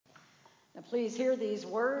And please hear these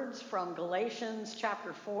words from Galatians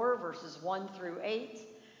chapter 4, verses 1 through 8.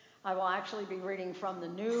 I will actually be reading from the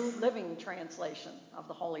New Living Translation of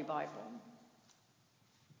the Holy Bible.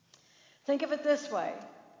 Think of it this way.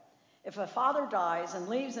 If a father dies and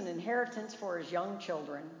leaves an inheritance for his young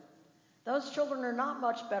children, those children are not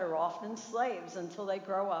much better off than slaves until they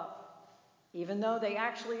grow up, even though they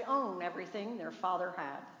actually own everything their father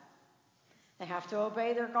had. They have to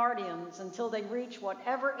obey their guardians until they reach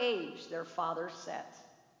whatever age their father set.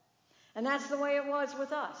 And that's the way it was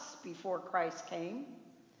with us before Christ came.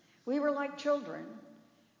 We were like children.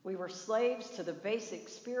 We were slaves to the basic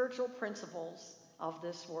spiritual principles of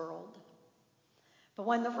this world. But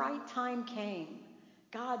when the right time came,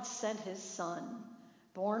 God sent his Son,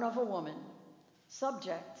 born of a woman,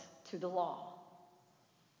 subject to the law.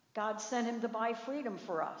 God sent him to buy freedom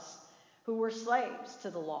for us, who were slaves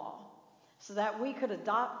to the law, so that he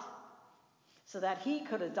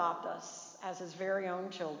could adopt us as his very own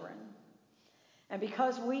children. And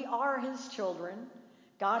because we are his children,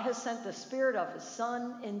 God has sent the Spirit of his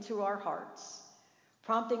Son into our hearts,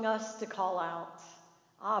 prompting us to call out,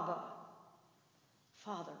 Abba,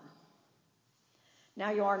 Father. Now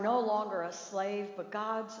you are no longer a slave, but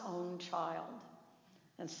God's own child.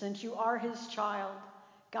 And since you are his child,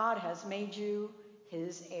 God has made you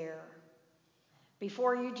his heir.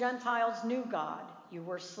 Before you Gentiles knew God, you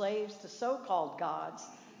were slaves to so-called gods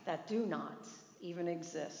that do not even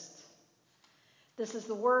exist. This is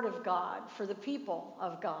the word of God for the people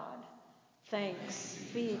of God. Thanks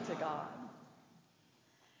be to God.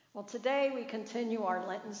 Well, today we continue our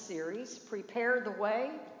Lenten series, Prepare the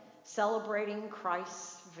Way, celebrating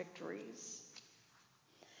Christ's victories.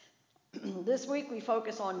 This week we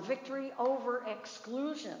focus on victory over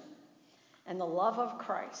exclusion and the love of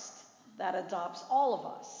Christ that adopts all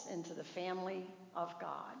of us into the family of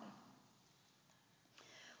God.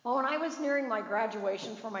 Well, when I was nearing my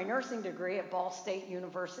graduation for my nursing degree at Ball State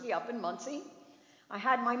University up in Muncie, I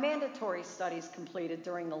had my mandatory studies completed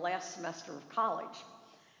during the last semester of college.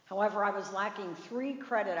 However, I was lacking 3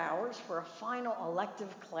 credit hours for a final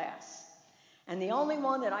elective class, and the only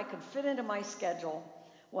one that I could fit into my schedule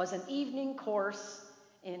was an evening course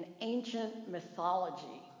in ancient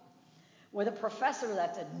mythology with a professor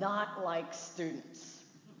that did not like students.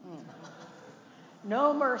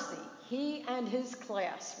 No mercy. He and his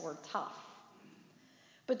class were tough.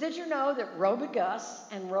 But did you know that Robigus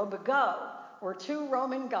and Robigo were 2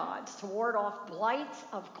 Roman gods to ward off blight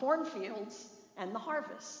of cornfields and the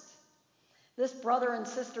harvest? This brother and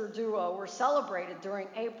sister duo were celebrated during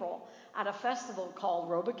April at a festival called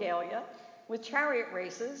Robigalia with chariot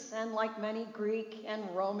races, and like many Greek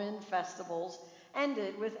and Roman festivals,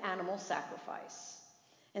 ended with animal sacrifice.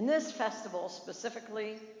 In this festival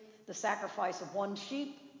specifically, the sacrifice of 1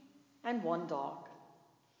 sheep and 1 dog.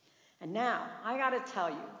 And now, I gotta tell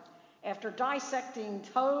you, after dissecting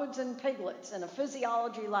toads and piglets in a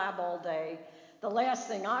physiology lab all day, the last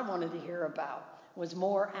thing I wanted to hear about was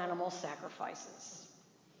more animal sacrifices.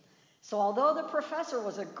 So although the professor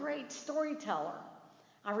was a great storyteller,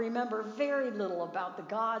 I remember very little about the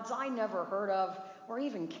gods I never heard of or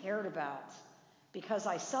even cared about, because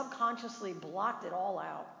I subconsciously blocked it all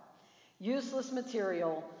out. Useless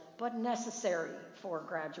material, but necessary for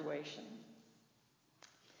graduation.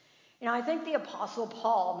 I think the Apostle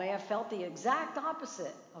Paul may have felt the exact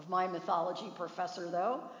opposite of my mythology professor,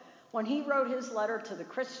 though, when he wrote his letter to the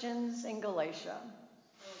Christians in Galatia.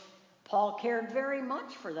 Paul cared very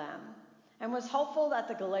much for them and was hopeful that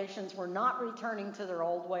the Galatians were not returning to their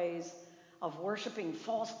old ways of worshiping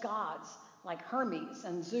false gods like Hermes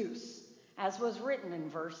and Zeus, as was written in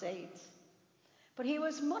verse 8. But he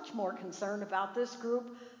was much more concerned about this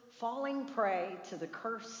group falling prey to the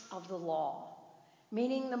curse of the law,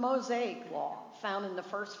 meaning the Mosaic law found in the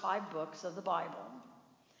first 5 books of the Bible.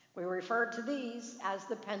 We refer to these as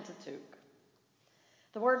the Pentateuch.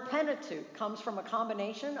 The word Pentateuch comes from a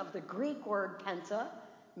combination of the Greek word penta,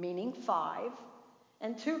 meaning 5,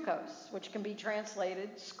 and tukos, which can be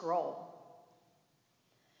translated scroll.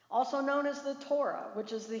 Also known as the Torah,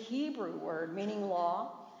 which is the Hebrew word meaning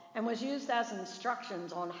law, and was used as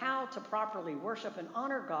instructions on how to properly worship and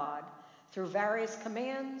honor God through various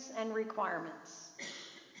commands and requirements.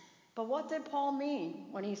 But what did Paul mean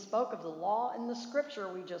when he spoke of the law in the scripture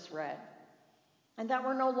we just read, and that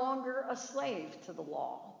we're no longer a slave to the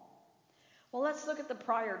law? Well, let's look at the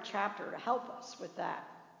prior chapter to help us with that.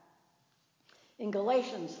 In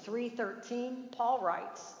Galatians 3:13, Paul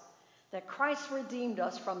writes that Christ redeemed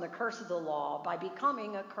us from the curse of the law by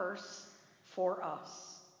becoming a curse for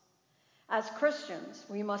us. As Christians,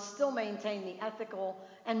 we must still maintain the ethical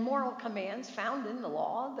and moral commands found in the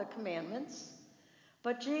law, the commandments,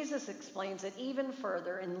 But Jesus explains it even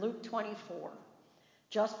further in Luke 24,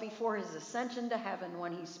 just before his ascension to heaven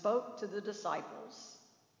when he spoke to the disciples.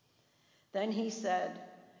 Then he said,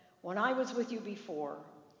 "When I was with you before,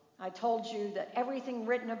 I told you that everything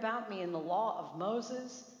written about me in the law of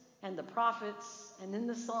Moses and the prophets and in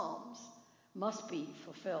the Psalms must be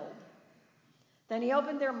fulfilled." Then he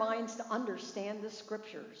opened their minds to understand the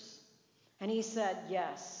scriptures. And he said,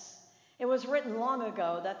 "Yes, it was written long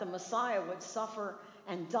ago that the Messiah would suffer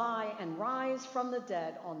and die and rise from the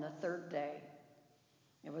dead on the third day.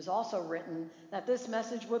 It was also written that this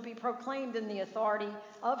message would be proclaimed in the authority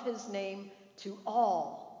of his name to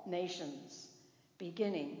all nations,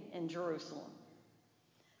 beginning in Jerusalem.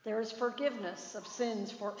 There is forgiveness of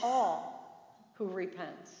sins for all who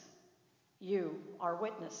repent. You are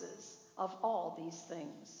witnesses of all these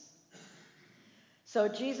things." So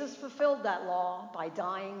Jesus fulfilled that law by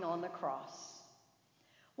dying on the cross.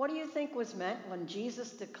 What do you think was meant when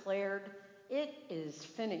Jesus declared, "It is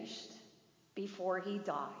finished," before he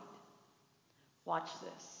died? Watch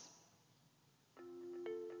this.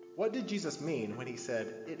 What did Jesus mean when he said,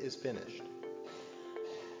 "It is finished"?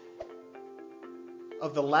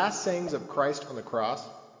 Of the last sayings of Christ on the cross,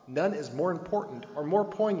 none is more important or more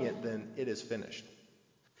poignant than "it is finished."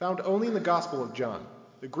 Found only in the Gospel of John,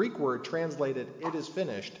 the Greek word translated "it is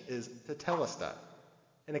finished" is tetelestai,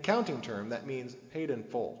 an accounting term that means paid in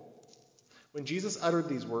full. When Jesus uttered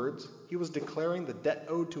these words, he was declaring the debt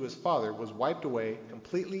owed to his Father was wiped away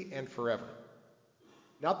completely and forever.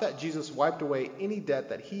 Not that Jesus wiped away any debt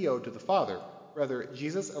that he owed to the Father, rather,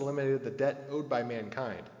 Jesus eliminated the debt owed by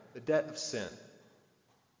mankind, the debt of sin.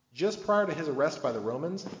 Just prior to his arrest by the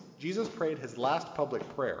Romans, Jesus prayed his last public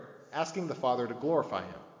prayer, asking the Father to glorify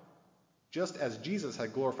him, just as Jesus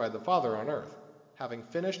had glorified the Father on earth, having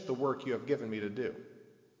finished the work you have given me to do.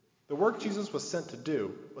 The work Jesus was sent to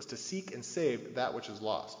do was to seek and save that which is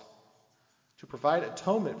lost, to provide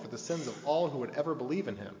atonement for the sins of all who would ever believe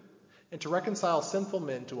in him, and to reconcile sinful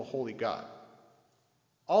men to a holy God.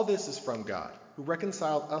 All this is from God, who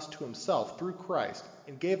reconciled us to himself through Christ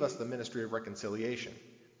and gave us the ministry of reconciliation,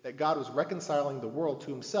 that God was reconciling the world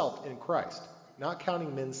to himself in Christ, not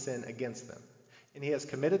counting men's sin against them, and he has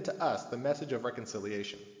committed to us the message of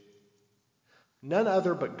reconciliation. None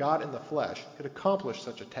other but God in the flesh could accomplish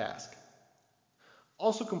such a task.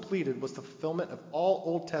 Also completed was the fulfillment of all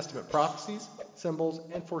Old Testament prophecies, symbols,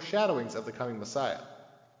 and foreshadowings of the coming Messiah.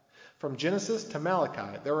 From Genesis to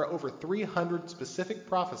Malachi, there are over 300 specific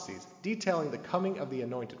prophecies detailing the coming of the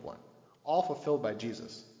Anointed One, all fulfilled by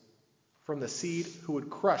Jesus. From the seed who would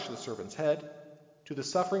crush the serpent's head, to the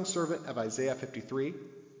suffering servant of Isaiah 53,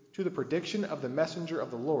 to the prediction of the messenger of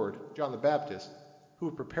the Lord, John the Baptist, who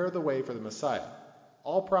would prepare the way for the Messiah.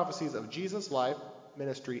 All prophecies of Jesus' life,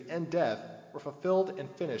 ministry, and death were fulfilled and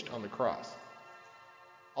finished on the cross.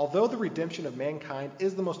 Although the redemption of mankind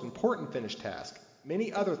is the most important finished task,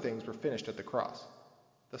 many other things were finished at the cross.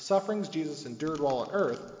 The sufferings Jesus endured while on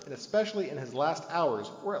earth, and especially in his last hours,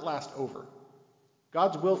 were at last over.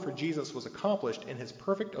 God's will for Jesus was accomplished in his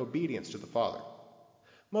perfect obedience to the Father.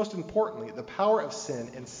 Most importantly, the power of sin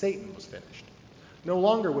and Satan was finished. No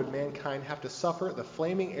longer would mankind have to suffer the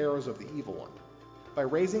flaming arrows of the evil one. By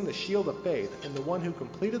raising the shield of faith in the one who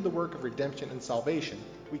completed the work of redemption and salvation,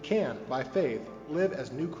 we can, by faith, live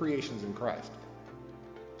as new creations in Christ.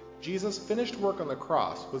 Jesus' finished work on the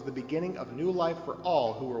cross was the beginning of new life for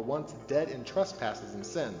all who were once dead in trespasses and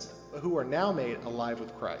sins, but who are now made alive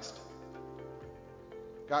with Christ.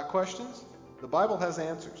 Got questions? The Bible has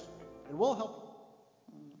answers, and we'll help.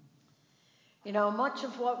 You know, much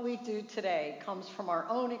of what we do today comes from our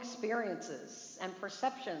own experiences and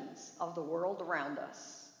perceptions of the world around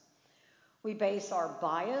us. We base our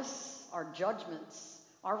bias, our judgments,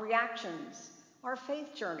 our reactions, our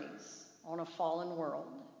faith journeys on a fallen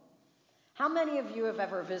world. How many of you have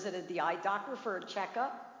ever visited the eye doctor for a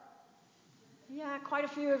checkup? Yeah, quite a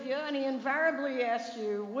few of you, and he invariably asks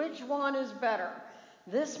you, which one is better,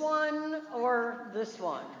 this one or this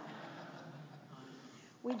one?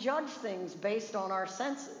 We judge things based on our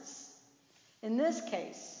senses. In this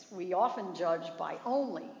case, we often judge by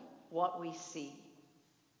only what we see.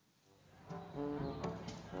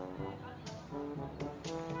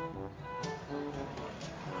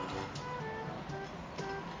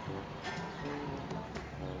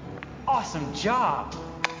 Awesome job!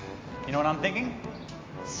 You know what I'm thinking?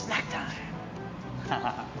 Snack time!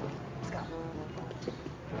 Let's go.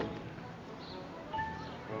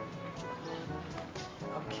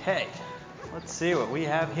 Okay, let's see what we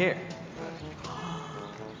have here.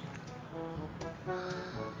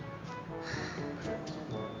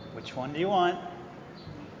 Which one do you want?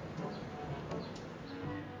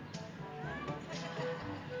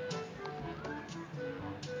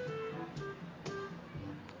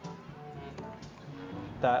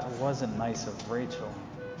 That wasn't nice of Rachel.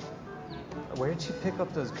 Where did she pick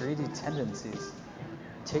up those greedy tendencies?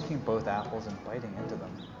 Taking both apples and biting into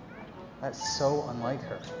them. That's so unlike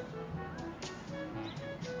her.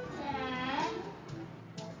 Dad?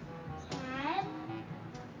 Dad?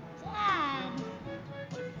 Dad?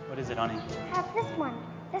 What is it, honey? Have this one.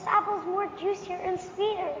 This apple's more juicier and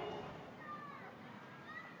sweeter.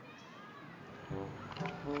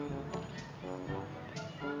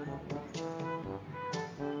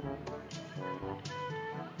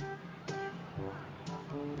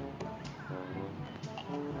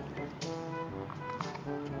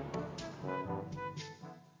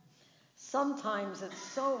 Sometimes it's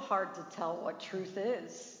so hard to tell what truth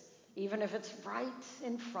is, even if it's right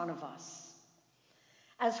in front of us.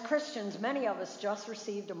 As Christians, many of us just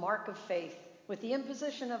received a mark of faith with the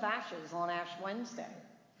imposition of ashes on Ash Wednesday.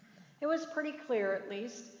 It was pretty clear, at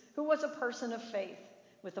least, who was a person of faith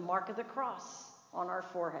with the mark of the cross on our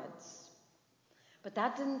foreheads. But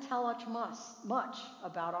that didn't tell us much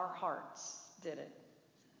about our hearts, did it?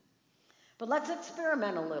 But let's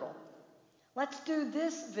experiment a little. Let's do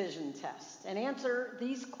this vision test and answer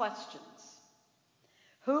these questions.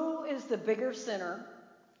 Who is the bigger sinner,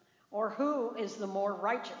 or who is the more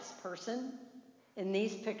righteous person in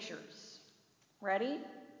these pictures? Ready?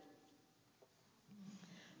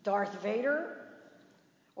 Darth Vader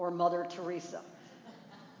or Mother Teresa?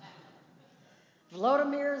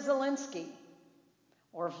 Volodymyr Zelensky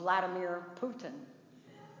or Vladimir Putin?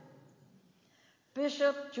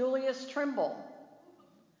 Bishop Julius Trimble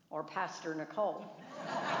or Pastor Nicole?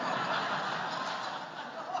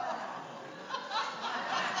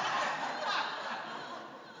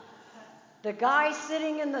 The guy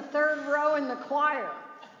sitting in the third row in the choir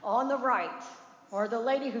on the right, or the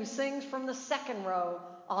lady who sings from the second row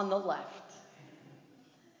on the left?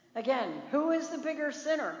 Again, who is the bigger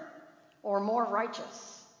sinner or more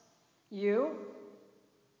righteous? You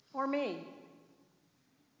or me?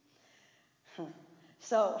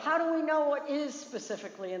 So how do we know what is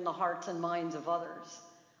specifically in the hearts and minds of others?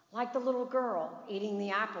 Like the little girl eating the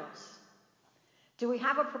apples. Do we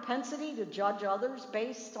have a propensity to judge others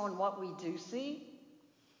based on what we do see?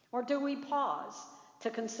 Or do we pause to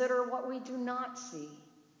consider what we do not see,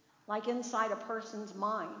 like inside a person's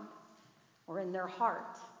mind or in their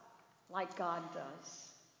heart, like God does?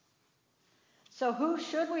 So who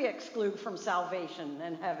should we exclude from salvation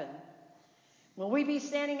and heaven? Will we be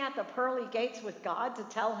standing at the pearly gates with God to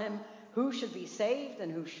tell him who should be saved and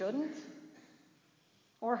who shouldn't?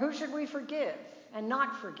 Or who should we forgive and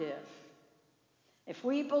not forgive? If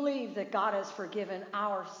we believe that God has forgiven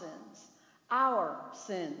our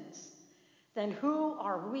sins, then who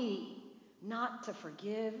are we not to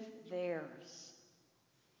forgive theirs?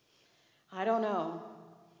 I don't know.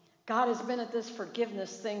 God has been at this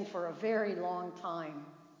forgiveness thing for a very long time.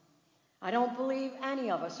 I don't believe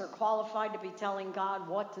any of us are qualified to be telling God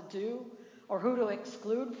what to do or who to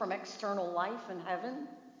exclude from external life in heaven.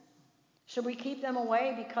 Should we keep them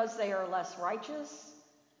away because they are less righteous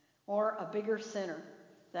or a bigger sinner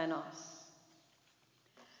than us?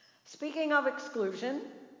 Speaking of exclusion,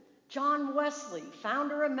 John Wesley,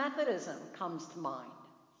 founder of Methodism, comes to mind.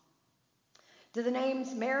 Do the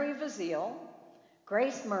names Mary Vasile,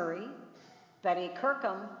 Grace Murray, Betty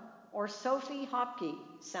Kirkham, or Sophie Hopke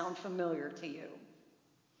sound familiar to you?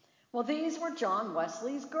 Well, these were John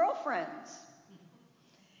Wesley's girlfriends.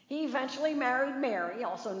 He eventually married Mary,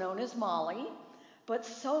 also known as Molly, but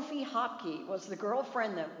Sophie Hopke was the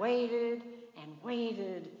girlfriend that waited and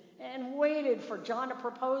waited and waited for John to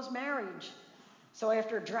propose marriage. So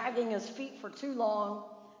after dragging his feet for too long,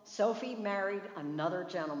 Sophie married another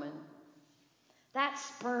gentleman. That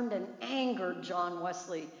spurned and angered John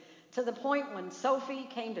Wesley, to the point when Sophie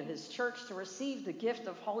came to his church to receive the gift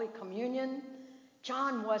of Holy Communion,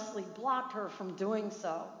 John Wesley blocked her from doing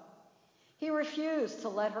so. He refused to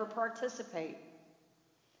let her participate.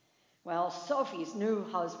 Well, Sophie's new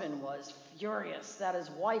husband was furious that his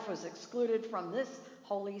wife was excluded from this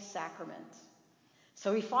holy sacrament.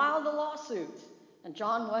 So he filed a lawsuit, and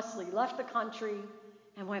John Wesley left the country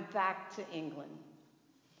and went back to England.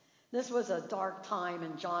 This was a dark time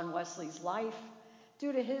in John Wesley's life,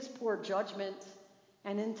 due to his poor judgment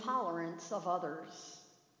and intolerance of others.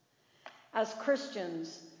 As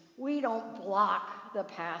Christians, we don't block the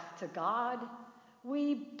path to God,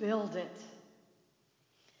 we build it.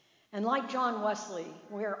 And like John Wesley,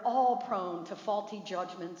 we are all prone to faulty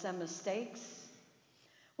judgments and mistakes.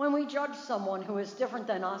 When we judge someone who is different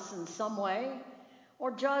than us in some way, or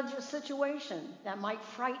judge a situation that might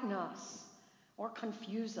frighten us or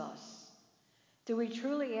confuse us, do we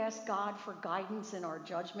truly ask God for guidance in our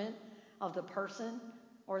judgment of the person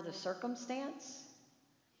or the circumstance?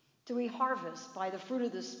 Do we harvest by the fruit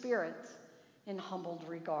of the Spirit in humbled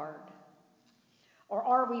regard? Or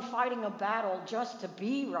are we fighting a battle just to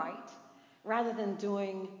be right rather than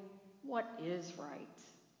doing what is right?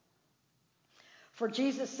 For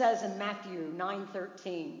Jesus says in Matthew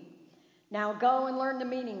 9:13, "Now go and learn the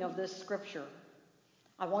meaning of this scripture.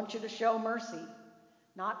 I want you to show mercy,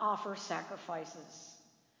 not offer sacrifices.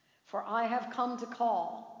 For I have come to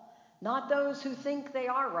call, not those who think they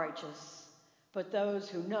are righteous, but those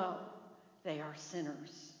who know they are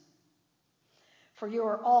sinners. For you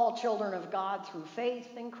are all children of God through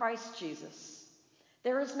faith in Christ Jesus.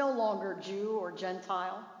 There is no longer Jew or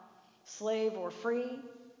Gentile, slave or free,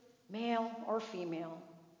 male or female,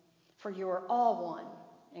 for you are all one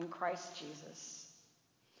in Christ Jesus."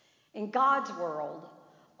 In God's world,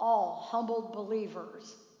 all humbled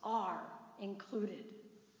believers are included.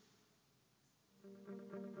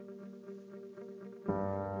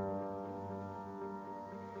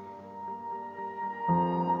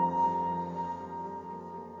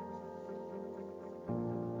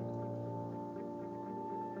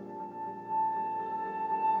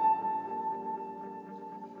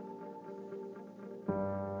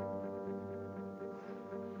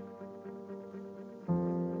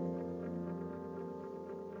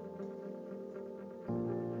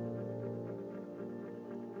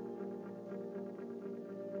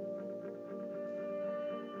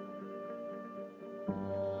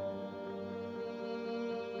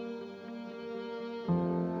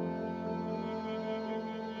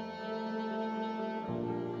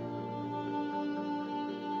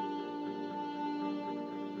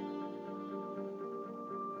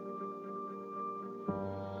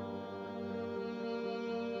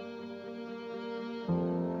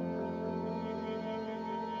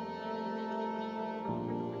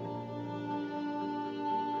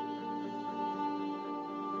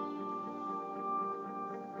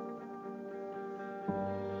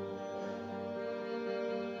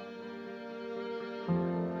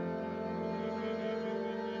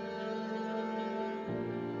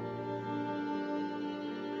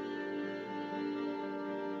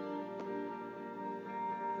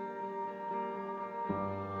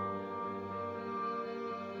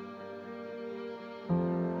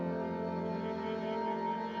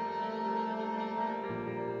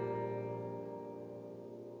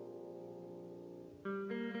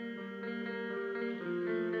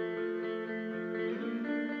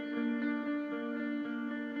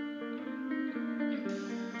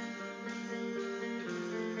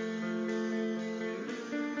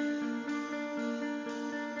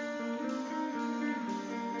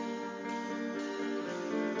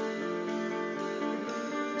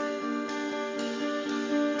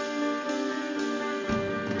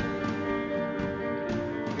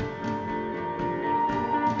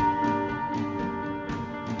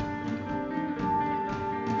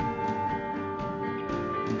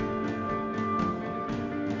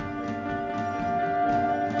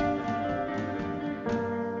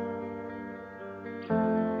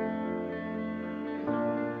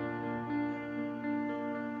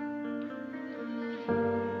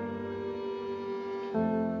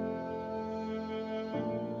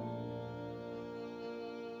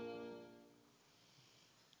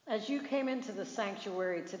 As you came into the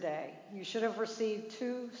sanctuary today, you should have received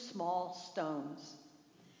 2 small stones.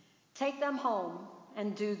 Take them home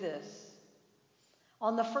and do this.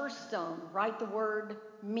 On the first stone, write the word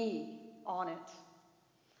 "me" on it.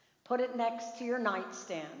 Put it next to your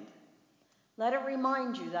nightstand. Let it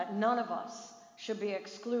remind you that none of us should be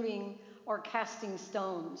excluding or casting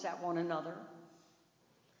stones at one another.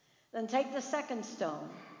 Then take the second stone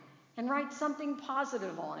and write something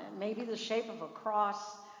positive on it, maybe the shape of a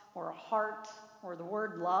cross or a heart or the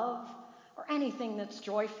word love or anything that's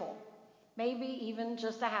joyful, maybe even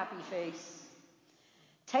just a happy face.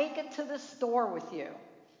 Take it to the store with you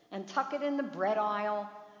and tuck it in the bread aisle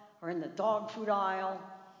or in the dog food aisle,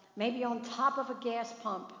 maybe on top of a gas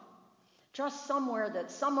pump, just somewhere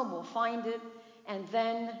that someone will find it, and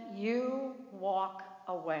then you walk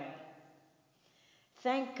away.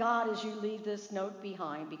 Thank God as you leave this note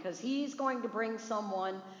behind, because He's going to bring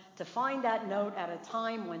someone to find that note at a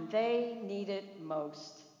time when they need it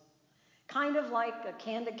most. Kind of like a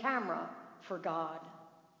candid camera for God.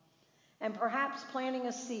 And perhaps planting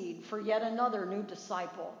a seed for yet another new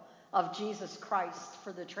disciple of Jesus Christ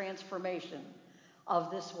for the transformation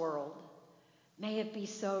of this world. May it be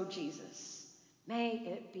so, Jesus. May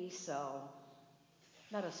it be so.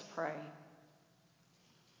 Let us pray.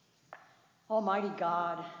 Almighty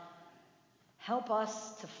God, help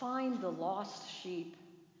us to find the lost sheep,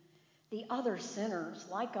 the other sinners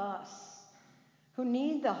like us, who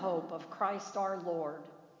need the hope of Christ our Lord,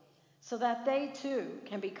 so that they too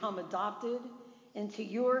can become adopted into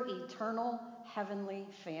your eternal heavenly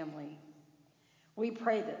family. We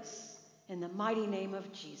pray this in the mighty name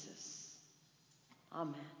of Jesus.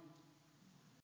 Amen.